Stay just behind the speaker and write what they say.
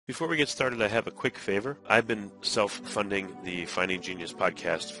Before we get started, I have a quick favor. I've been self-funding the Finding Genius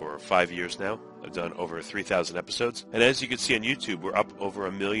podcast for 5 years now. I've done over 3,000 episodes. And as you can see on YouTube, we're up over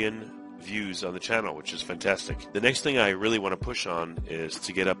 1 million views on the channel, which is fantastic. The next thing I really want to push on is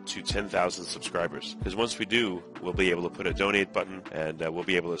to get up to 10,000 subscribers. Because once we do, we'll be able to put a donate button and we'll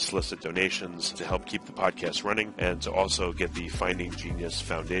be able to solicit donations to help keep the podcast running and to also get the Finding Genius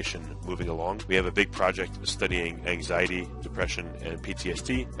Foundation moving along. We have a big project studying anxiety, depression, and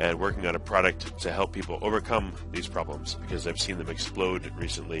PTSD and working on a product to help people overcome these problems because I've seen them explode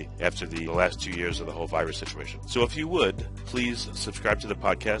recently after the last 2 years of the whole virus situation. So if you would, please subscribe to the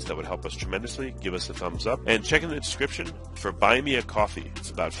podcast. That would help us tremendously. Give us a thumbs up and check in the description for Buy Me a Coffee. It's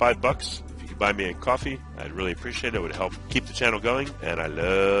about $5. If you could buy me a coffee, I'd really appreciate it. It would help keep the channel going, and I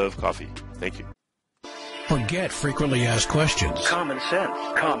love coffee. Thank you. Forget frequently asked questions, common sense,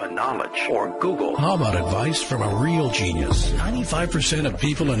 common knowledge, or Google. How about advice from a real genius? 95% of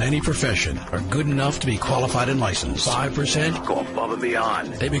people in any profession are good enough to be qualified and licensed. 5% go above and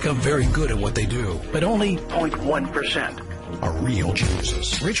beyond. They become very good at what they do, but only 0.1% are real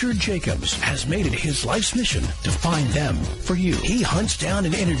geniuses. Richard Jacobs has made it his life's mission to find them for you. He hunts down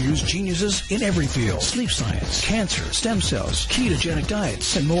and interviews geniuses in every field: sleep science, cancer, stem cells, ketogenic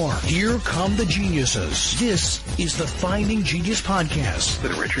diets, and more. Here come the geniuses. This is the Finding Genius Podcast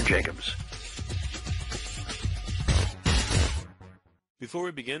with Richard Jacobs. Before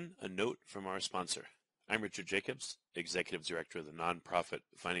we begin, a note from our sponsor. I'm Richard Jacobs, Executive Director of the nonprofit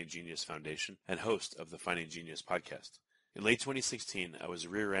Finding Genius Foundation and host of the Finding Genius Podcast. In late 2016, I was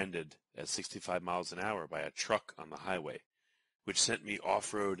rear-ended at 65 miles an hour by a truck on the highway, which sent me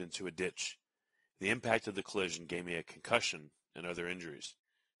off-road into a ditch. The impact of the collision gave me a concussion and other injuries.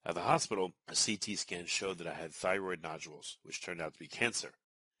 At the hospital, a CT scan showed that I had thyroid nodules, which turned out to be cancer.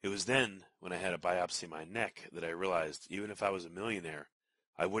 It was then, when I had a biopsy of my neck, that I realized even if I was a millionaire,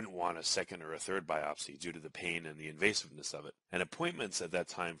 I wouldn't want a second or a third biopsy due to the pain and the invasiveness of it. And appointments at that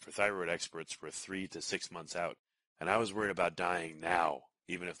time for thyroid experts were 3 to 6 months out. And I was worried about dying now,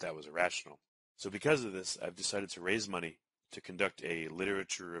 even if that was irrational. So because of this, I've decided to raise money to conduct a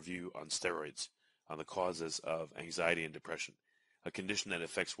literature review on steroids, on the causes of anxiety and depression, a condition that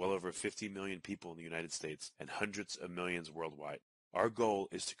affects well over 50 million people in the United States and hundreds of millions worldwide. Our goal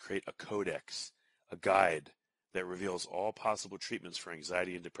is to create a codex, a guide that reveals all possible treatments for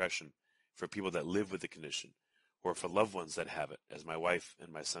anxiety and depression for people that live with the condition, or for loved ones that have it, as my wife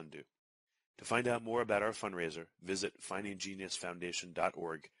and my son do. To find out more about our fundraiser, visit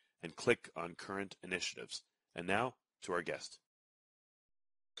findinggeniusfoundation.org and click on Current Initiatives. And now, to our guest.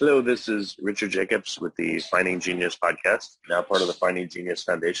 Hello, this is Richard Jacobs with the Finding Genius podcast, now part of the Finding Genius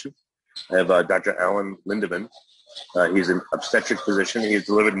Foundation. I have Dr. Alan Lindemann. He's an obstetric physician. He's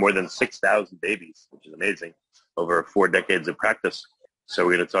delivered more than 6,000 babies, which is amazing, over 4 decades of practice. So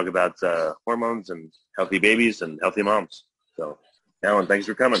we're going to talk about hormones and healthy babies and healthy moms. So, Alan, thanks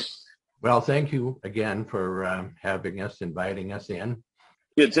for coming. Well, thank you again for having us, inviting us in.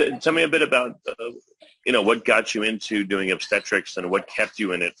 Yeah, tell me a bit about, what got you into doing obstetrics and what kept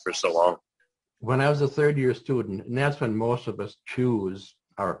you in it for so long. When I was a third-year student, and that's when most of us choose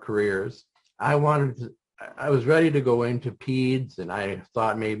our careers, I was ready to go into peds, and I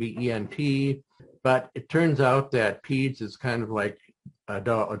thought maybe ENT, but it turns out that peds is kind of like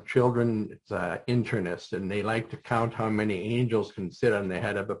adult children. It's internist, and they like to count how many angels can sit on the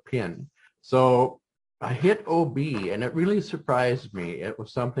head of a pin. So I hit OB, and it really surprised me. It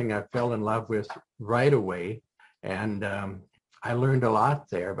was something I fell in love with right away, and I learned a lot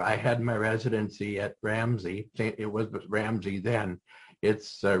there. I had my residency at Ramsey. It was Ramsey then.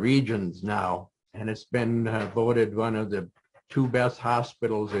 It's Regions now, and it's been voted one of the 2 best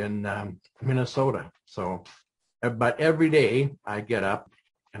hospitals in Minnesota. So, but every day I get up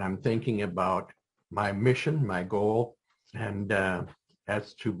and I'm thinking about my mission, my goal, and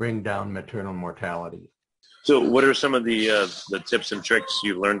that's to bring down maternal mortality. So what are some of the tips and tricks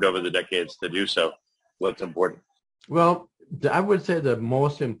you've learned over the decades to do so? What's important? Well, I would say the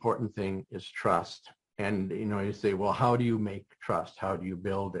most important thing is trust. And, you say, well, how do you make trust? How do you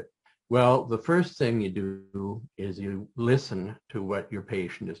build it? Well, the first thing you do is you listen to what your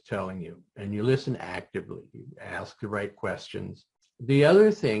patient is telling you, and you listen actively. You ask the right questions. The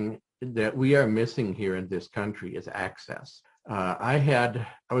other thing that we are missing here in this country is access. I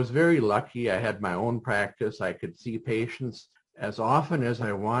was very lucky. I had my own practice. I could see patients as often as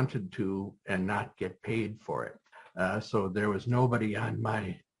I wanted to and not get paid for it. So there was nobody on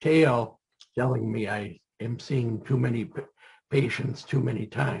my tail telling me I am seeing too many patients too many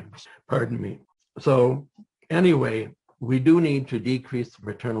times. Pardon me. So anyway, we do need to decrease the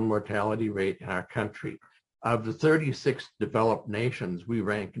maternal mortality rate in our country. Of the 36 developed nations, we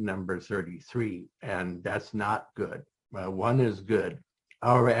rank number 33, and that's not good. One is good.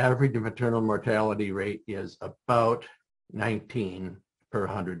 Our average maternal mortality rate is about 19 per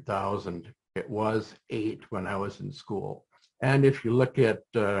 100,000. It was 8 when I was in school. And if you look at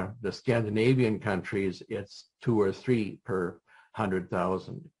the Scandinavian countries, it's 2 or 3 per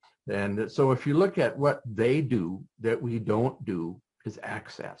 100,000. And so if you look at what they do that we don't do is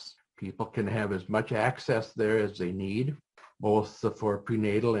access. People can have as much access there as they need, both for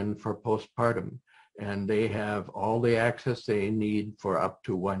prenatal and for postpartum. And they have all the access they need for up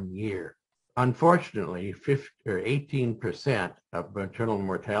to 1 year. Unfortunately, 18% of maternal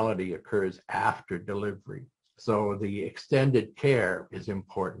mortality occurs after delivery. So the extended care is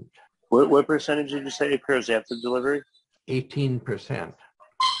important. What percentage did you say occurs after delivery? 18%.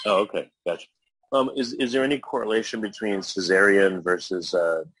 Oh, okay, gotcha. Is there any correlation between cesarean versus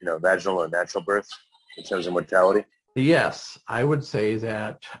vaginal or natural birth in terms of mortality? Yes, I would say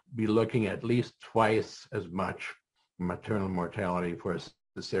that be looking at least twice as much maternal mortality for a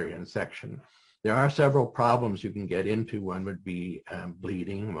cesarean section. There are several problems you can get into. One would be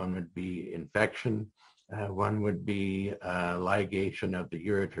bleeding, one would be infection, one would be ligation of the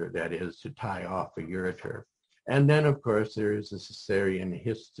ureter, that is to tie off a ureter. And then, of course, there is a cesarean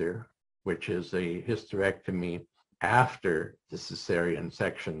hyster, which is a hysterectomy after the cesarean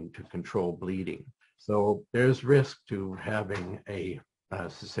section to control bleeding. So there's risk to having a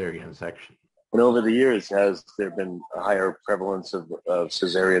cesarean section. And over the years, has there been a higher prevalence of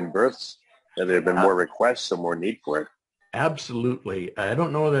cesarean births? Have there been more requests or more need for it? Absolutely. I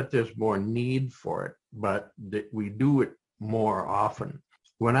don't know that there's more need for it, but we do it more often.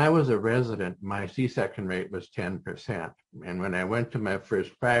 When I was a resident, my C-section rate was 10%. And when I went to my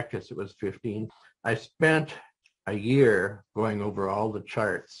first practice, it was 15. I spent a year going over all the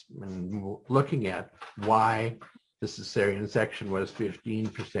charts and looking at why the cesarean section was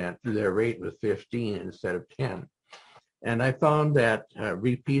 15%. Their rate was 15 instead of 10. And I found that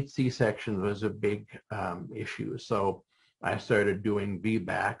repeat C-section was a big issue. So I started doing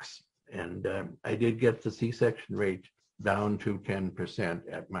VBACs, and I did get the C-section rate down to 10%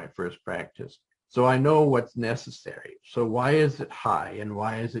 at my first practice. So I know what's necessary. So why is it high and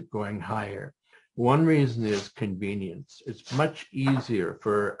why is it going higher? One reason is convenience. It's much easier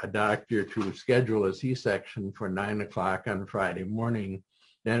for a doctor to schedule a C-section for 9 o'clock on Friday morning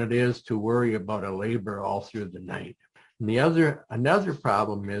than it is to worry about a labor all through the night. And another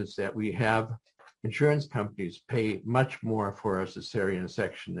problem is that we have insurance companies pay much more for a cesarean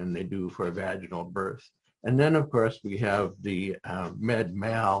section than they do for a vaginal birth. And then, of course, we have the med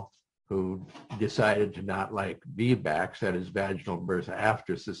mal who decided to not like VBACs, that is vaginal birth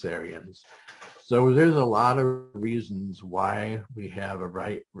after cesareans. So there's a lot of reasons why we have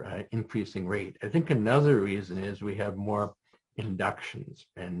a increasing rate. I think another reason is we have more inductions,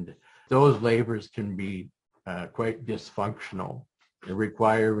 and those labors can be quite dysfunctional,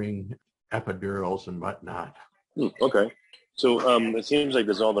 requiring epidurals and whatnot. Okay. So it seems like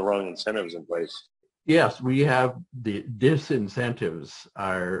there's all the wrong incentives in place. Yes, we have the disincentives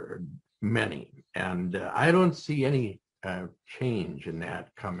are many, and I don't see any change in that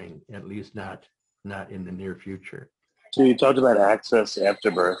coming, at least not in the near future. So you talked about access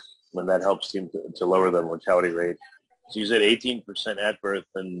after birth, when that helps you to lower the mortality rate. So you said 18% at birth,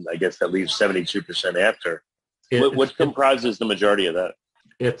 and I guess that leaves 72% after. What comprises the majority of that?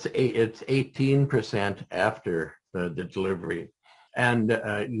 It's 18% after the delivery. And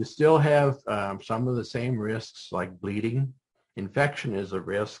you still have some of the same risks like bleeding. Infection is a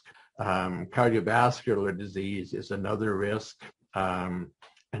risk. Cardiovascular disease is another risk. And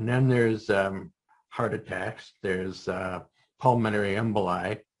then there's heart attacks. There's pulmonary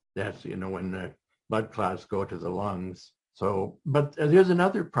emboli. That's, when the blood clots go to the lungs. So, but there's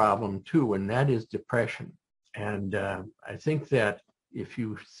another problem too, and that is depression. And I think that if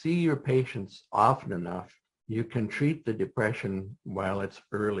you see your patients often enough, you can treat the depression while it's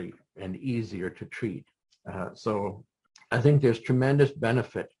early and easier to treat. So I think there's tremendous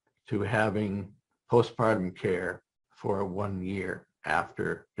benefit to having postpartum care for 1 year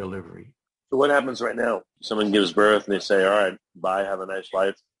after delivery. So what happens right now? Someone gives birth and they say, all right, bye, have a nice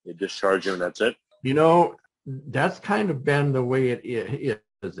life. They discharge you and that's it? That's kind of been the way it is.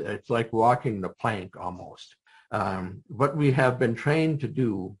 It's like walking the plank almost. What we have been trained to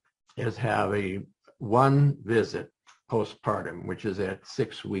do is have one visit postpartum, which is at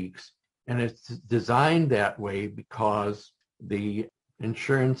 6 weeks. And it's designed that way because the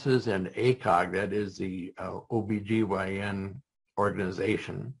insurances and ACOG, that is the OBGYN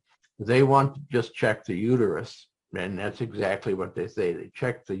organization, they want to just check the uterus. And that's exactly what they say. They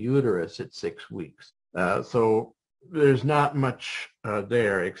check the uterus at 6 weeks. So there's not much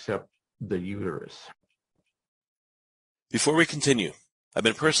there except the uterus. Before we continue, I've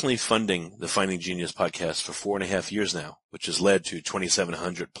been personally funding the Finding Genius podcast for 4.5 years now, which has led to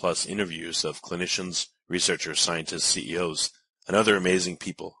 2,700 plus interviews of clinicians, researchers, scientists, CEOs, and other amazing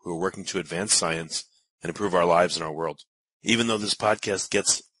people who are working to advance science and improve our lives and our world. Even though this podcast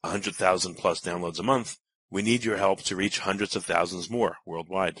gets 100,000 plus downloads a month, we need your help to reach hundreds of thousands more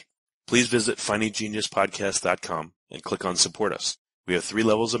worldwide. Please visit findinggeniuspodcast.com and click on Support Us. We have 3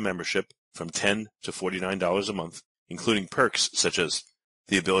 levels of membership from $10 to $49 a month, including perks such as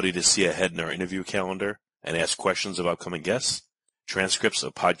the ability to see ahead in our interview calendar and ask questions of upcoming guests, transcripts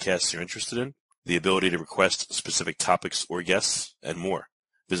of podcasts you're interested in, the ability to request specific topics or guests, and more.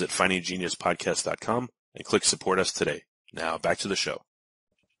 Visit findinggeniuspodcast.com and click Support Us today. Now back to the show.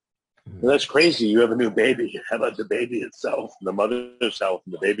 Well, that's crazy. You have a new baby. How about the baby itself, the mother's health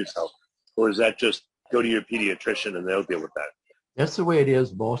and the baby's health? Or is that just go to your pediatrician and they'll deal with that? That's the way it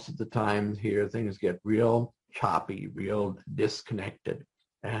is most of the time here. Things get real choppy, real disconnected.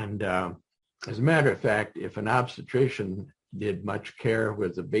 And as a matter of fact, if an obstetrician did much care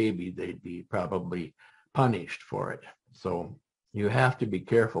with a baby, they'd be probably punished for it. So you have to be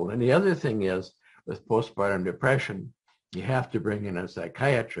careful. And the other thing is, with postpartum depression, you have to bring in a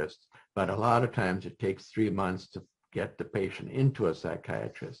psychiatrist, but a lot of times it takes 3 months to get the patient into a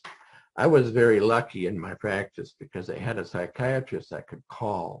psychiatrist. I was very lucky in my practice because I had a psychiatrist I could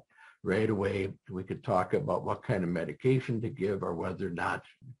call right away. We could talk about what kind of medication to give or whether not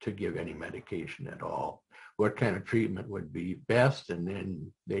to give any medication at all, what kind of treatment would be best, and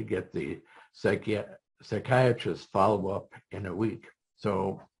then they get the psychiatrist follow up in a week.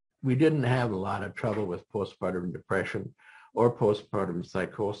 So we didn't have a lot of trouble with postpartum depression or postpartum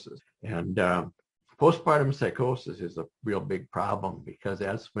psychosis. And postpartum psychosis is a real big problem because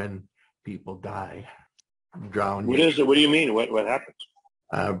that's when people die, drown. What is it? What do you mean? What happens?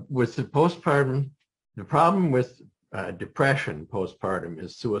 With the postpartum, the problem with depression postpartum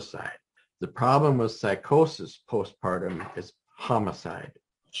is suicide. The problem with psychosis postpartum is homicide.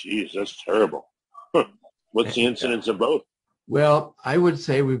 Jeez, that's terrible. What's the incidence of both? Well, I would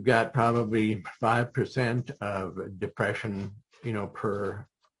say we've got probably 5% of depression, per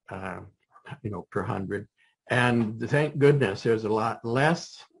 100. And thank goodness there's a lot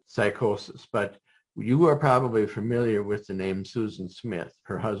less psychosis. But you are probably familiar with the name Susan Smith.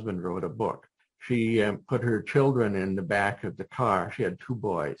 Her husband wrote a book. She put her children in the back of the car. She had 2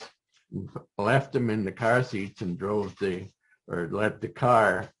 boys, left them in the car seats and let the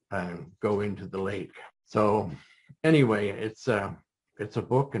car go into the lake. So anyway, it's a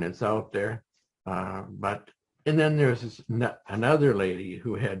book and it's out there. And then there's another lady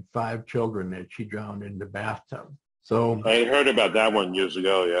who had 5 children that she drowned in the bathtub. So I heard about that one years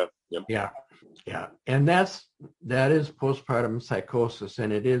ago. Yeah. Yep. Yeah. And that is postpartum psychosis,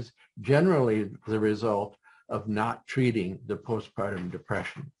 and it is generally the result of not treating the postpartum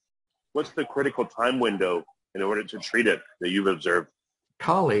depression. What's the critical time window in order to treat it that you've observed?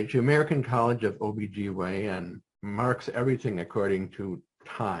 American College of OBGYN marks everything according to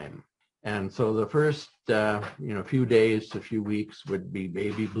time. And so the first, few days to few weeks would be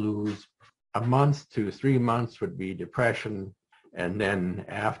baby blues. A month to 3 months would be depression. And then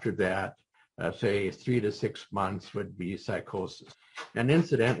after that, say 3 to 6 months would be psychosis. And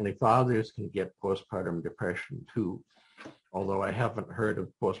incidentally, fathers can get postpartum depression too, although I haven't heard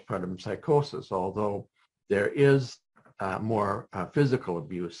of postpartum psychosis, although there is more physical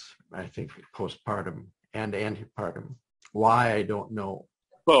abuse, I think, postpartum and antepartum. Why, I don't know.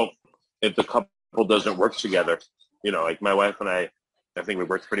 Well, if the couple doesn't work together, like my wife and I think we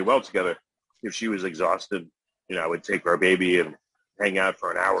worked pretty well together. If she was exhausted, I would take our baby and hang out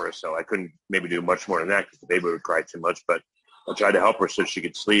for an hour or so. I couldn't maybe do much more than that because the baby would cry too much, but I tried to help her so she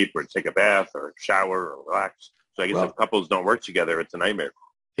could sleep or take a bath or shower or relax. So I guess if couples don't work together, it's a nightmare.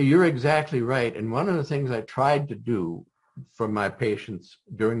 You're exactly right. And one of the things I tried to do for my patients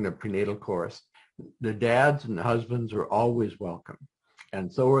during the prenatal course, the dads and the husbands were always welcome.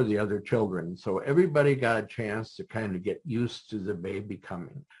 And so were the other children. So everybody got a chance to kind of get used to the baby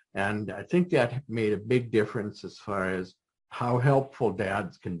coming. And I think that made a big difference as far as how helpful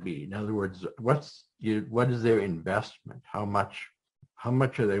dads can be. In other words, what is their investment? How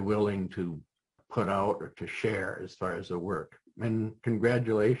much are they willing to put out or to share as far as the work? And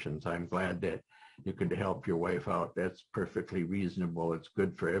congratulations. I'm glad that you could help your wife out. That's perfectly reasonable. It's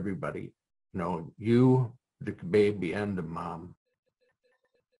good for everybody. You, the baby, and the mom.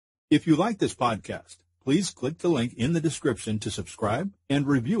 If you like this podcast, please click the link in the description to subscribe and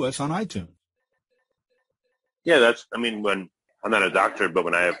review us on iTunes. Yeah, when I'm not a doctor, but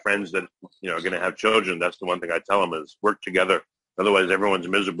when I have friends that, are going to have children, that's the one thing I tell them is work together. Otherwise, everyone's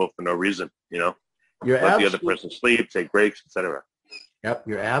miserable for no reason, You're Let the other absolutely, person sleep, take breaks, etc. yep,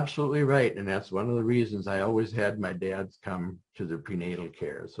 you're absolutely right. And that's one of the reasons I always had my dads come to the prenatal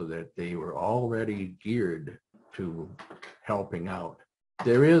care so that they were already geared to helping out.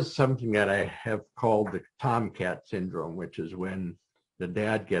 There is something that I have called the tomcat syndrome, which is when the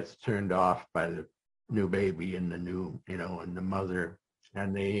dad gets turned off by the new baby and the new, and the mother,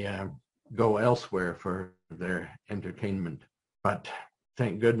 and they go elsewhere for their entertainment. But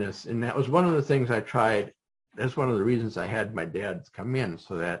thank goodness. And that was one of the things I tried. That's one of the reasons I had my dads come in,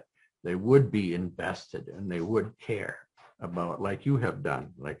 so that they would be invested and they would care about, like you have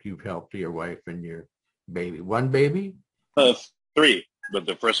done, like you've helped your wife and your baby. One baby? 3, but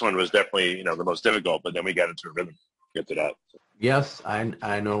the first one was definitely, the most difficult, but then we got into a rhythm to get to that. Yes,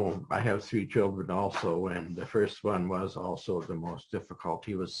 I know. I have 3 children also, and the first one was also the most difficult.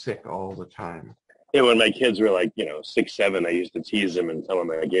 He was sick all the time. Yeah, when my kids were like, 6, 7, I used to tease them and tell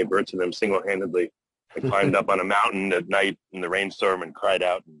them I gave birth to them single-handedly. I climbed up on a mountain at night in the rainstorm and cried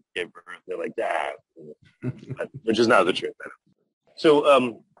out and gave birth. They're like, Dad, which is not the truth. So I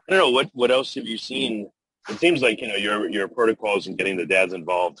don't know, what else have you seen? It seems like, your protocols and getting the dads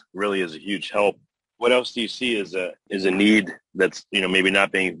involved really is a huge help. What else do you see as a need that's, maybe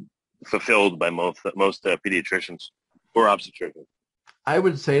not being fulfilled by most pediatricians or obstetricians? I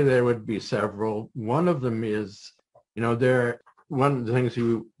would say there would be several. One of them is, one of the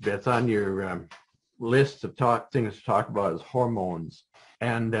things that's on your list of things to talk about is hormones.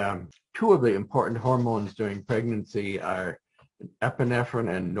 And 2 of the important hormones during pregnancy are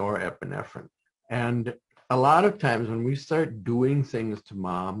epinephrine and norepinephrine. And a lot of times when we start doing things to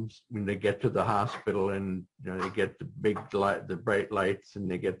moms, when they get to the hospital and they get the bright lights and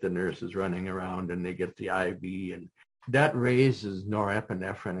they get the nurses running around and they get the IV, and that raises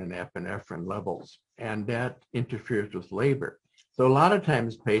norepinephrine and epinephrine levels, and that interferes with labor. So a lot of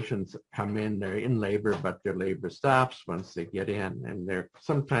times patients come in, they're in labor, but their labor stops once they get in, and they're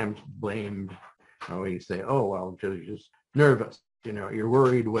sometimes blamed. We say, oh, well, you're just nervous, you're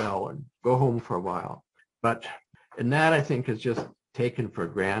worried, well, and go home for a while. And that I think is just taken for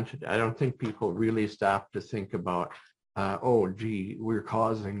granted. I don't think people really stop to think about, oh, gee, we're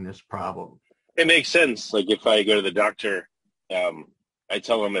causing this problem. It makes sense. Like if I go to the doctor, I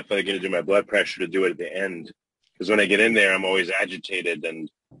tell them if I get to do my blood pressure to do it at the end. Because when I get in there, I'm always agitated, and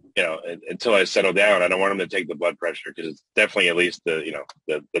until I settle down, I don't want them to take the blood pressure because it's definitely at least the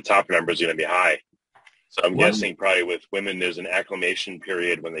top number is going to be high. So I'm guessing probably with women, there's an acclimation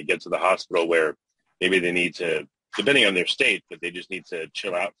period when they get to the hospital where maybe they need to, depending on their state, but they just need to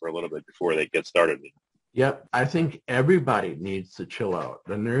chill out for a little bit before they get started. Yep, I think everybody needs to chill out.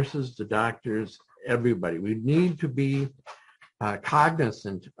 The nurses, the doctors, everybody. We need to be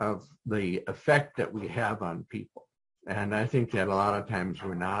cognizant of the effect that we have on people. And I think that a lot of times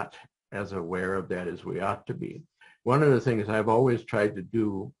we're not as aware of that as we ought to be. One of the things I've always tried to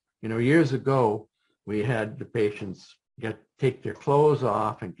do, years ago, we had the patients take their clothes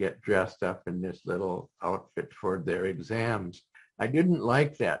off and get dressed up in this little outfit for their exams. I didn't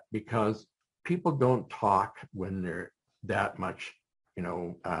like that because people don't talk when they're that much,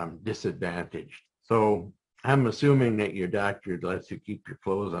 disadvantaged. So I'm assuming that your doctor lets you keep your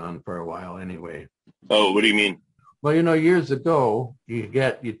clothes on for a while anyway. Oh, what do you mean? Well, years ago,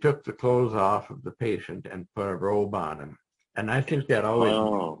 you took the clothes off of the patient and put a robe on him. And I think that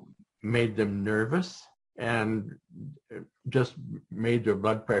always made them nervous and just made their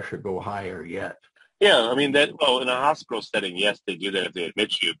blood pressure go higher yet. Yeah, I mean, in a hospital setting, yes, they do that if they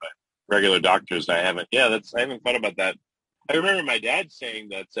admit you, but regular doctors, I haven't thought about that. I remember my dad saying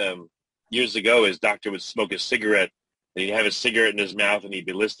that years ago, his doctor would smoke a cigarette, and he'd have a cigarette in his mouth, and he'd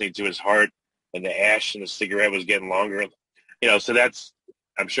be listening to his heart, and the ash in the cigarette was getting longer. So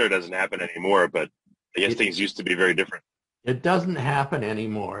I'm sure it doesn't happen anymore, but I guess things used to be very different. It doesn't happen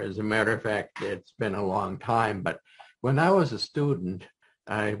anymore. As a matter of fact, it's been a long time. But when I was a student,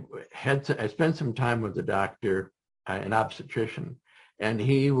 I spent some time with the doctor, an obstetrician, and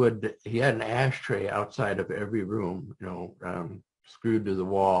he had an ashtray outside of every room, screwed to the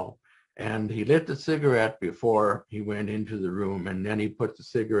wall. And he lit the cigarette before he went into the room, and then he put the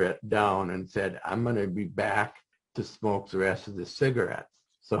cigarette down and said, I'm going to be back to smoke the rest of the cigarette.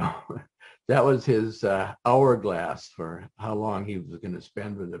 So that was his hourglass for how long he was going to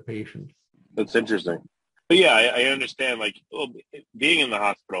spend with the patient. That's interesting. But yeah, I understand, being in the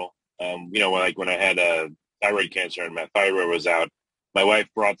hospital, when I had thyroid cancer and my thyroid was out, my wife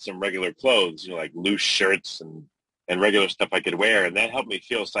brought some regular clothes, like loose shirts and regular stuff I could wear. And that helped me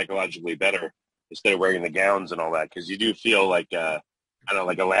feel psychologically better. instead of wearing the gowns and all that, because you do feel like I don't know,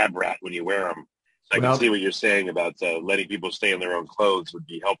 like a lab rat when you wear them. So I can see what you're saying about letting people stay in their own clothes would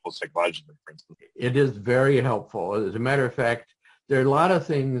be helpful psychologically, for instance. It is very helpful. As a matter of fact, there are a lot of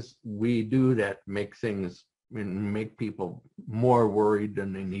things we do that make people more worried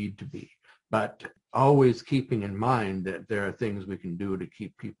than they need to be. But always keeping in mind that there are things we can do to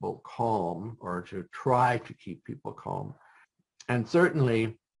keep people calm, or to try to keep people calm. And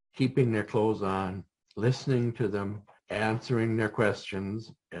certainly keeping their clothes on, listening to them, answering their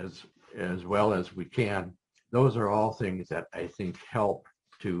questions as well as we can. Those are all things that I think help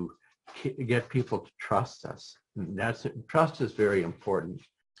to get people to trust us. And trust is very important.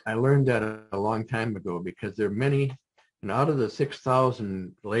 I learned that a long time ago, because there are many, and out of the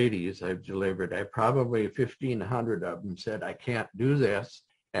 6,000 ladies I've delivered, probably 1,500 of them said, I can't do this.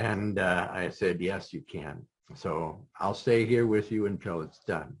 And I said, yes, you can. So I'll stay here with you until it's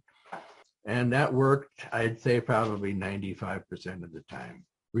done. And that worked, I'd say, probably 95% of the time.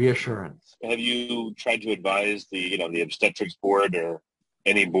 Reassurance. Have you tried to advise the obstetrics board or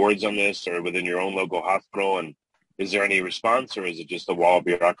any boards on this, or within your own local hospital? And is there any response, or is it just a wall of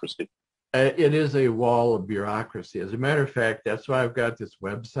bureaucracy? It is a wall of bureaucracy. As a matter of fact, that's why I've got this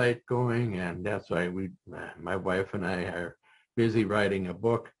website going, and that's why my wife and I are busy writing a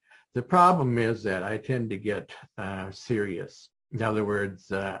book. The problem is that I tend to get serious. In other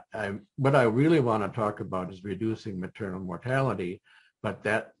words, what I really want to talk about is reducing maternal mortality, but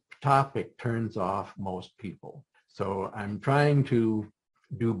that topic turns off most people. So I'm trying to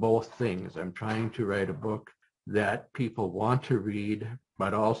do both things. I'm trying to write a book that people want to read,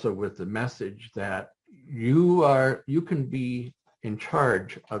 but also with the message that you can be in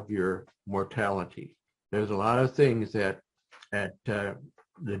charge of your mortality. There's a lot of things that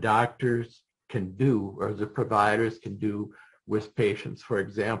the doctors can do, or the providers can do with patients. For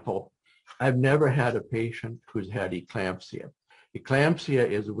example, I've never had a patient who's had eclampsia. Eclampsia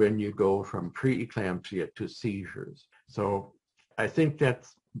is when you go from preeclampsia to seizures. So I think that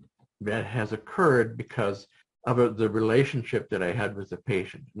has occurred because of the relationship that I had with the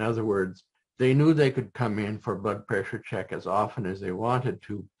patient. In other words, they knew they could come in for a blood pressure check as often as they wanted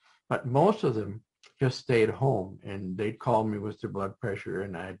to, but most of them just stayed home, and they'd call me with their blood pressure,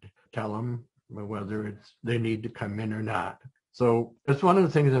 and I'd tell them whether they need to come in or not. So it's one of the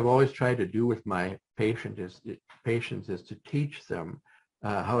things I've always tried to do with my patients is to teach them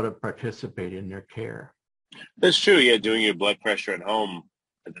how to participate in their care. That's true. Yeah, doing your blood pressure at home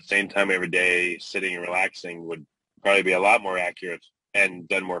at the same time every day, sitting and relaxing, would probably be a lot more accurate and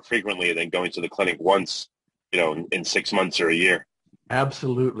done more frequently than going to the clinic once, in 6 months or a year.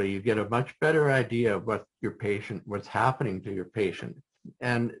 Absolutely. You get a much better idea of what's happening to your patient.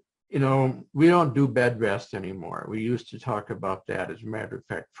 And, we don't do bed rest anymore. We used to talk about that. As a matter of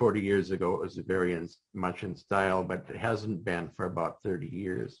fact, 40 years ago, it was very much in style, but it hasn't been for about 30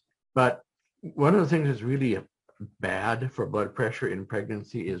 years. But one of the things that's really bad for blood pressure in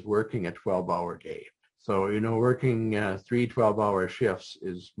pregnancy is working a 12-hour day. So, working 3 12-hour shifts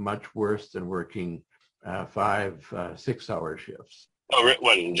is much worse than working 5 6-hour shifts. Oh,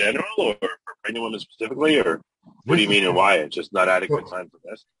 what, in general, or for pregnant women specifically, or what do you mean and why? It's just not adequate time for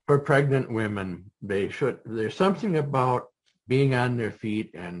rest? For pregnant women, there's something about being on their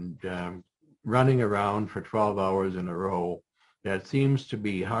feet and running around for 12 hours in a row that seems to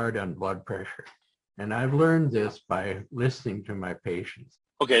be hard on blood pressure. And I've learned this by listening to my patients.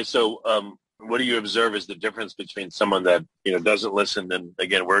 Okay, so what do you observe is the difference between someone that, doesn't listen and,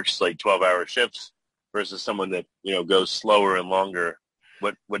 again, works like 12-hour shifts versus someone that, goes slower and longer?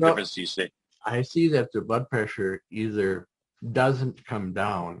 What difference do you see? I see that the blood pressure either doesn't come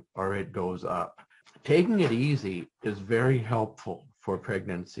down or it goes up. Taking it easy is very helpful for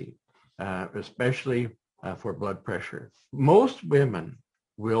pregnancy, especially for blood pressure. Most women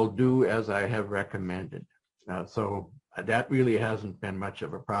will do as I have recommended. So that really hasn't been much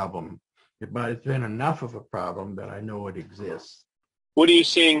of a problem, but it's been enough of a problem that I know it exists. What are you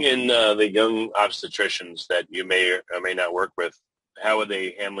seeing in the young obstetricians that you may or may not work with? How are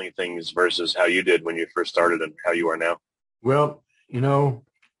they handling things versus how you did when you first started and how you are now? Well,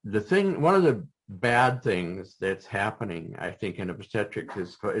 one of the bad things that's happening, I think, in obstetrics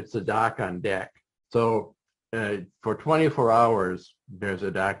is it's the doc on deck. So for 24 hours, there's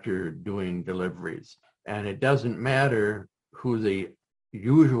a doctor doing deliveries. And it doesn't matter who the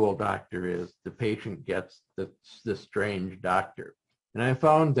usual doctor is, the patient gets the strange doctor. And I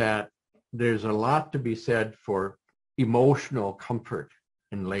found that there's a lot to be said for emotional comfort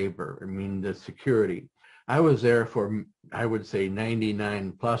in labor. I mean, the security. I was there for, I would say,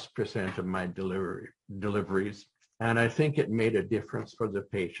 99+% of my deliveries. And I think it made a difference for the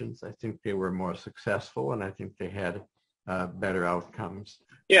patients. I think they were more successful, and I think they had better outcomes.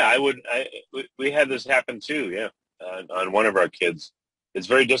 Yeah, we had this happen too. Yeah, on one of our kids, it's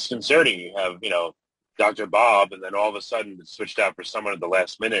very disconcerting. You have, Dr. Bob, and then all of a sudden it's switched out for someone at the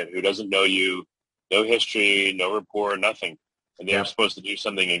last minute who doesn't know you, no history, no rapport, nothing, and they're supposed to do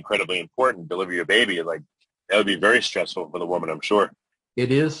something incredibly important, deliver your baby. Like, that would be very stressful for the woman, I'm sure.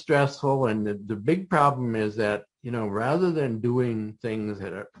 It is stressful, and the big problem is that, rather than doing things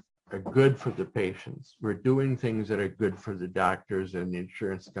that are good for the patients, we're doing things that are good for the doctors and the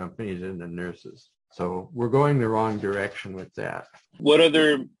insurance companies and the nurses. So we're going the wrong direction with that. What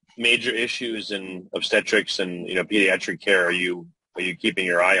other major issues in obstetrics and pediatric care are you keeping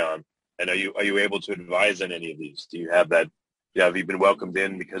your eye on? And are you able to advise on any of these? Do you have that? Have you been welcomed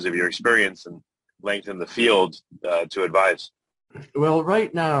in because of your experience and length in the field to advise? Well,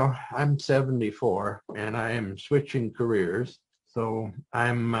 right now I'm 74 and I am switching careers. So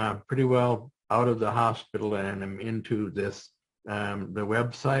I'm pretty well out of the hospital, and I'm into this, the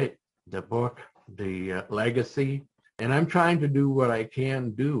website, the book, the legacy. And I'm trying to do what I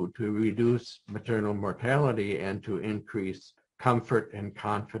can do to reduce maternal mortality and to increase comfort and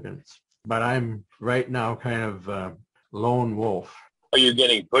confidence. But I'm right now kind of lone wolf. Are you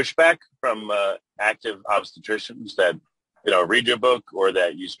getting pushback from active obstetricians that, read your book or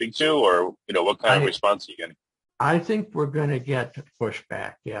that you speak to, or, what kind of response are you getting? I think we're going to get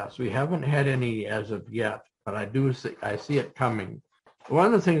pushback. Yes, we haven't had any as of yet, but I see it coming. One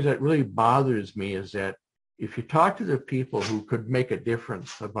of the things that really bothers me is that if you talk to the people who could make a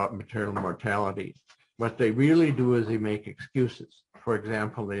difference about maternal mortality, what they really do is they make excuses. For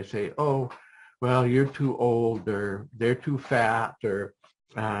example, they say, "Oh, well, you're too old," or "they're too fat,"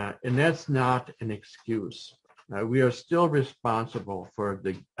 and that's not an excuse. We are still responsible for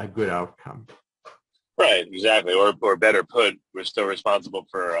a good outcome. Right, exactly. Or better put, we're still responsible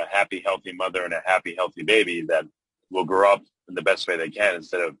for a happy, healthy mother and a happy, healthy baby that will grow up in the best way they can,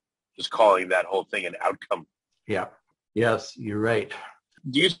 instead of just calling that whole thing an outcome. Yeah. Yes, you're right.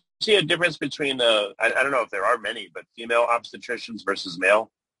 Do you see a difference between, I don't know if there are many, but female obstetricians versus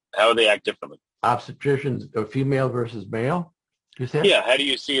male? How do they act differently? Obstetricians, female versus male, you said? Yeah, how do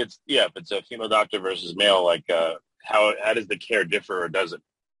you see it? Yeah, if it's a female doctor versus male, like how does the care differ, or does it?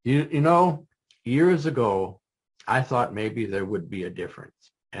 Years ago, I thought maybe there would be a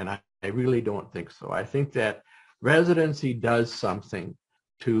difference, and I really don't think so. I think that residency does something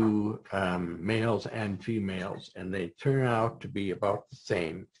to males and females, and they turn out to be about the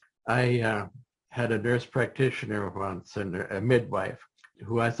same. I had a nurse practitioner once, and a midwife,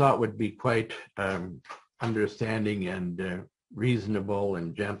 who I thought would be quite understanding and reasonable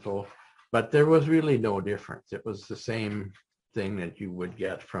and gentle, but there was really no difference. It was the same thing that you would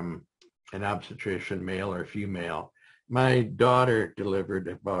get from an obstetrician, male or female. My daughter delivered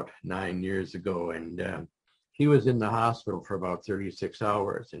about 9 years ago, and he was in the hospital for about 36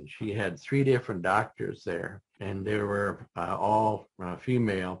 hours, and she had 3 different doctors there, and they were all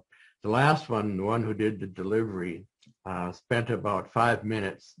female. The last one, the one who did the delivery, spent about 5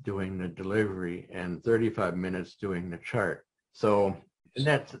 minutes doing the delivery and 35 minutes doing the chart. So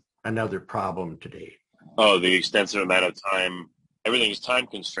that's another problem today. Oh, the extensive amount of time. Everything is time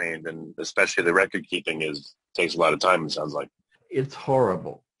constrained, and especially the record keeping takes a lot of time, it sounds like. It's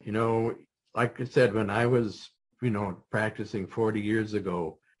horrible. Like I said, when I was, practicing 40 years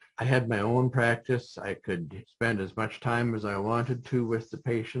ago, I had my own practice. I could spend as much time as I wanted to with the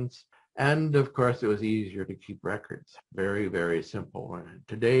patients. And of course, it was easier to keep records. Very, very simple. And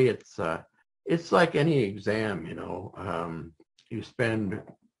today, it's like any exam, you spend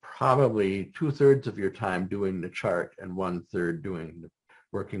probably 2/3 of your time doing the chart and 1/3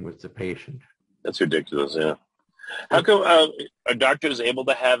 working with the patient. That's ridiculous, yeah. How come are doctors able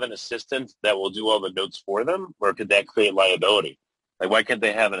to have an assistant that will do all the notes for them, or could that create liability? Like, why can't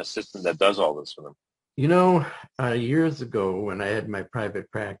they have an assistant that does all this for them? Years ago when I had my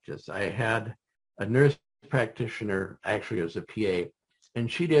private practice, I had a nurse practitioner, actually as a PA, and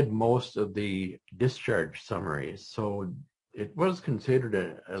she did most of the discharge summaries. So it was considered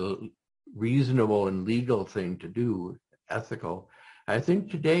a reasonable and legal thing to do, ethical. I think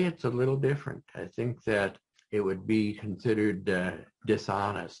today it's a little different. I think that it would be considered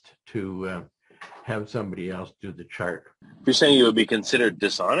dishonest to have somebody else do the chart. You're saying it would be considered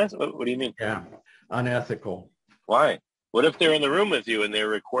dishonest? What do you mean? Yeah, unethical. Why? What if they're in the room with you and they're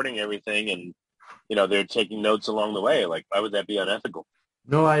recording everything and, they're taking notes along the way? Like, why would that be unethical?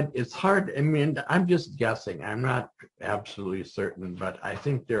 No, it's hard. I mean, I'm just guessing. I'm not absolutely certain, but I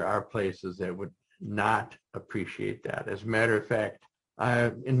think there are places that would not appreciate that. As a matter of fact,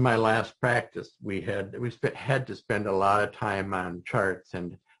 In my last practice, we had to spend a lot of time on charts,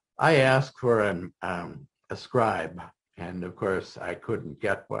 and I asked for a scribe, and of course I couldn't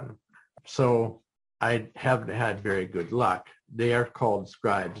get one. So I haven't had very good luck. They are called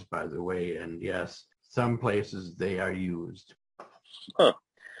scribes, by the way, and yes, some places they are used. Huh.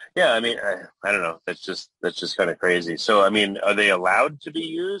 Yeah, I mean, I don't know. That's just kind of crazy. So, I mean, are they allowed to be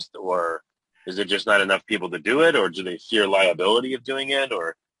used, or is there just not enough people to do it, or do they fear liability of doing it,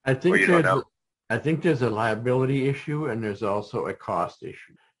 or you don't know? I think there's a liability issue, and there's also a cost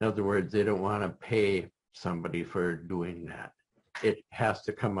issue. In other words, they don't want to pay somebody for doing that. It has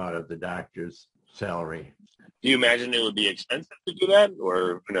to come out of the doctor's salary. Do you imagine it would be expensive to do that,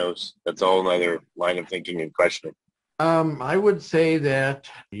 or who knows? That's a whole other line of thinking and questioning. I would say that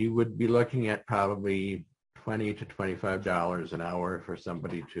you would be looking at probably $20 to $25 an hour for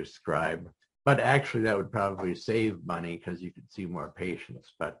somebody to scribe. But actually, that would probably save money because you could see more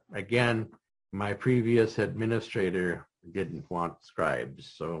patients. But again, my previous administrator didn't want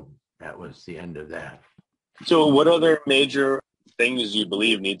scribes, so that was the end of that. So what other major things you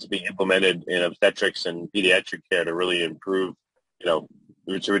believe need to be implemented in obstetrics and pediatric care to really improve, to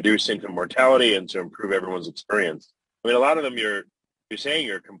reduce infant mortality and to improve everyone's experience? I mean, a lot of them you're saying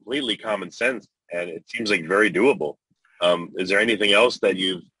are completely common sense, and it seems like very doable. Is there anything else that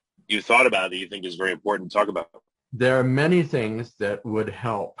you've thought about that you think is very important to talk about? There are many things that would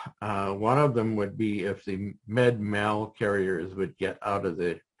help. One of them would be if the med-mal carriers would get out of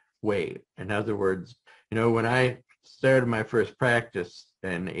the way. In other words, when I started my first practice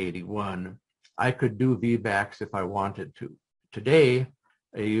in 81, I could do VBACs if I wanted to. Today,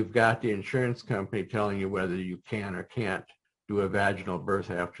 you've got the insurance company telling you whether you can or can't do a vaginal birth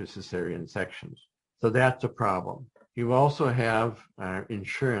after cesarean sections. So that's a problem. You also have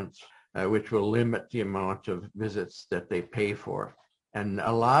insurance, which will limit the amount of visits that they pay for. And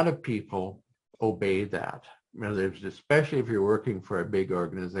a lot of people obey that. Especially if you're working for a big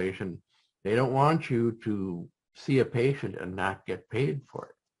organization, they don't want you to see a patient and not get paid for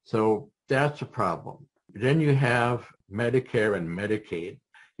it. So that's a problem. Then you have Medicare and Medicaid.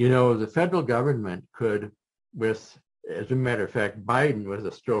 The federal government could, as a matter of fact, Biden, with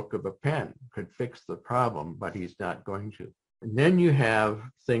a stroke of a pen, could fix the problem, but he's not going to. And then you have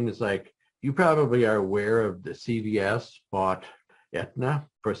things like, you probably are aware of the CVS bought Aetna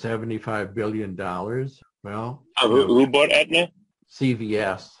for $75 billion. Well, who bought Aetna?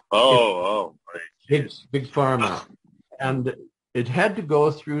 CVS. Big pharma. And it had to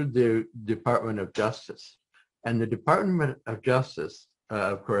go through the Department of Justice. And the Department of Justice,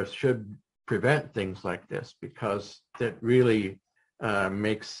 of course, should prevent things like this, because that really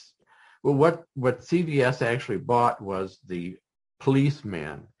makes, what CVS actually bought was the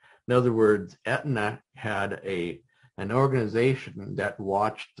policeman. In other words, Aetna had an organization that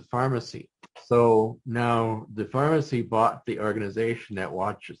watched the pharmacy. So now the pharmacy bought the organization that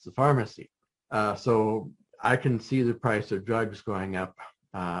watches the pharmacy. So I can see the price of drugs going up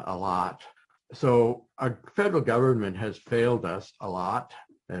a lot. So our federal government has failed us a lot.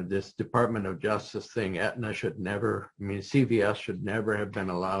 And this Department of Justice thing, CVS should never have been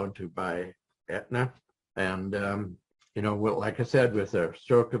allowed to buy Aetna. And, like I said, with a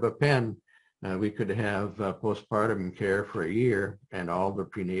stroke of a pen, we could have postpartum care for a year and all the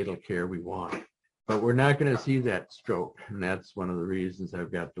prenatal care we want. But we're not going to see that stroke. And that's one of the reasons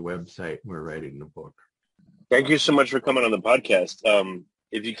I've got the website and we're writing the book. Thank you so much for coming on the podcast.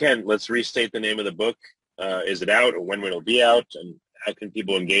 If you can, let's restate the name of the book. Is it out, or when will it be out, and how can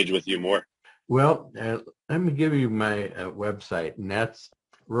people engage with you more? Well, let me give you my website, and that's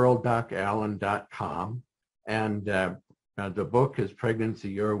ruraldocallen.com. And the book is Pregnancy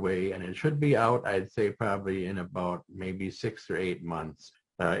Your Way, and it should be out, I'd say, probably in about maybe 6 or 8 months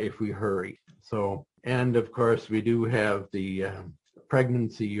if we hurry. So, and of course, we do have the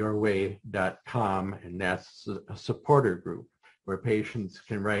pregnancyyourway.com, and that's a supporter group where patients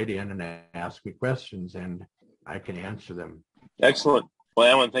can write in and ask me questions, and I can answer them. Excellent. Well,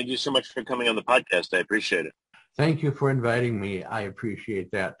 Alan, thank you so much for coming on the podcast. I appreciate it. Thank you for inviting me. I appreciate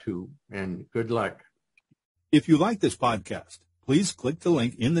that too, and good luck. If you like this podcast, please click the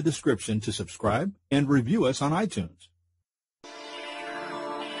link in the description to subscribe and review us on iTunes.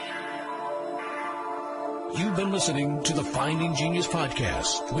 You've been listening to the Finding Genius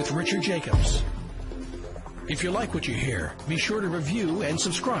podcast with Richard Jacobs. If you like what you hear, be sure to review and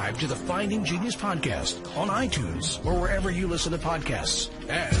subscribe to the Finding Genius podcast on iTunes or wherever you listen to podcasts.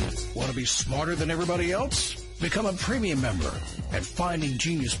 And want to be smarter than everybody else? Become a premium member at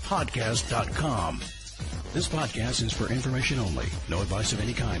findinggeniuspodcast.com. This podcast is for information only. No advice of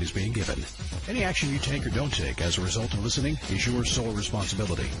any kind is being given. Any action you take or don't take as a result of listening is your sole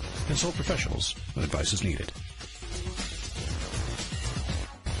responsibility. Consult professionals when advice is needed.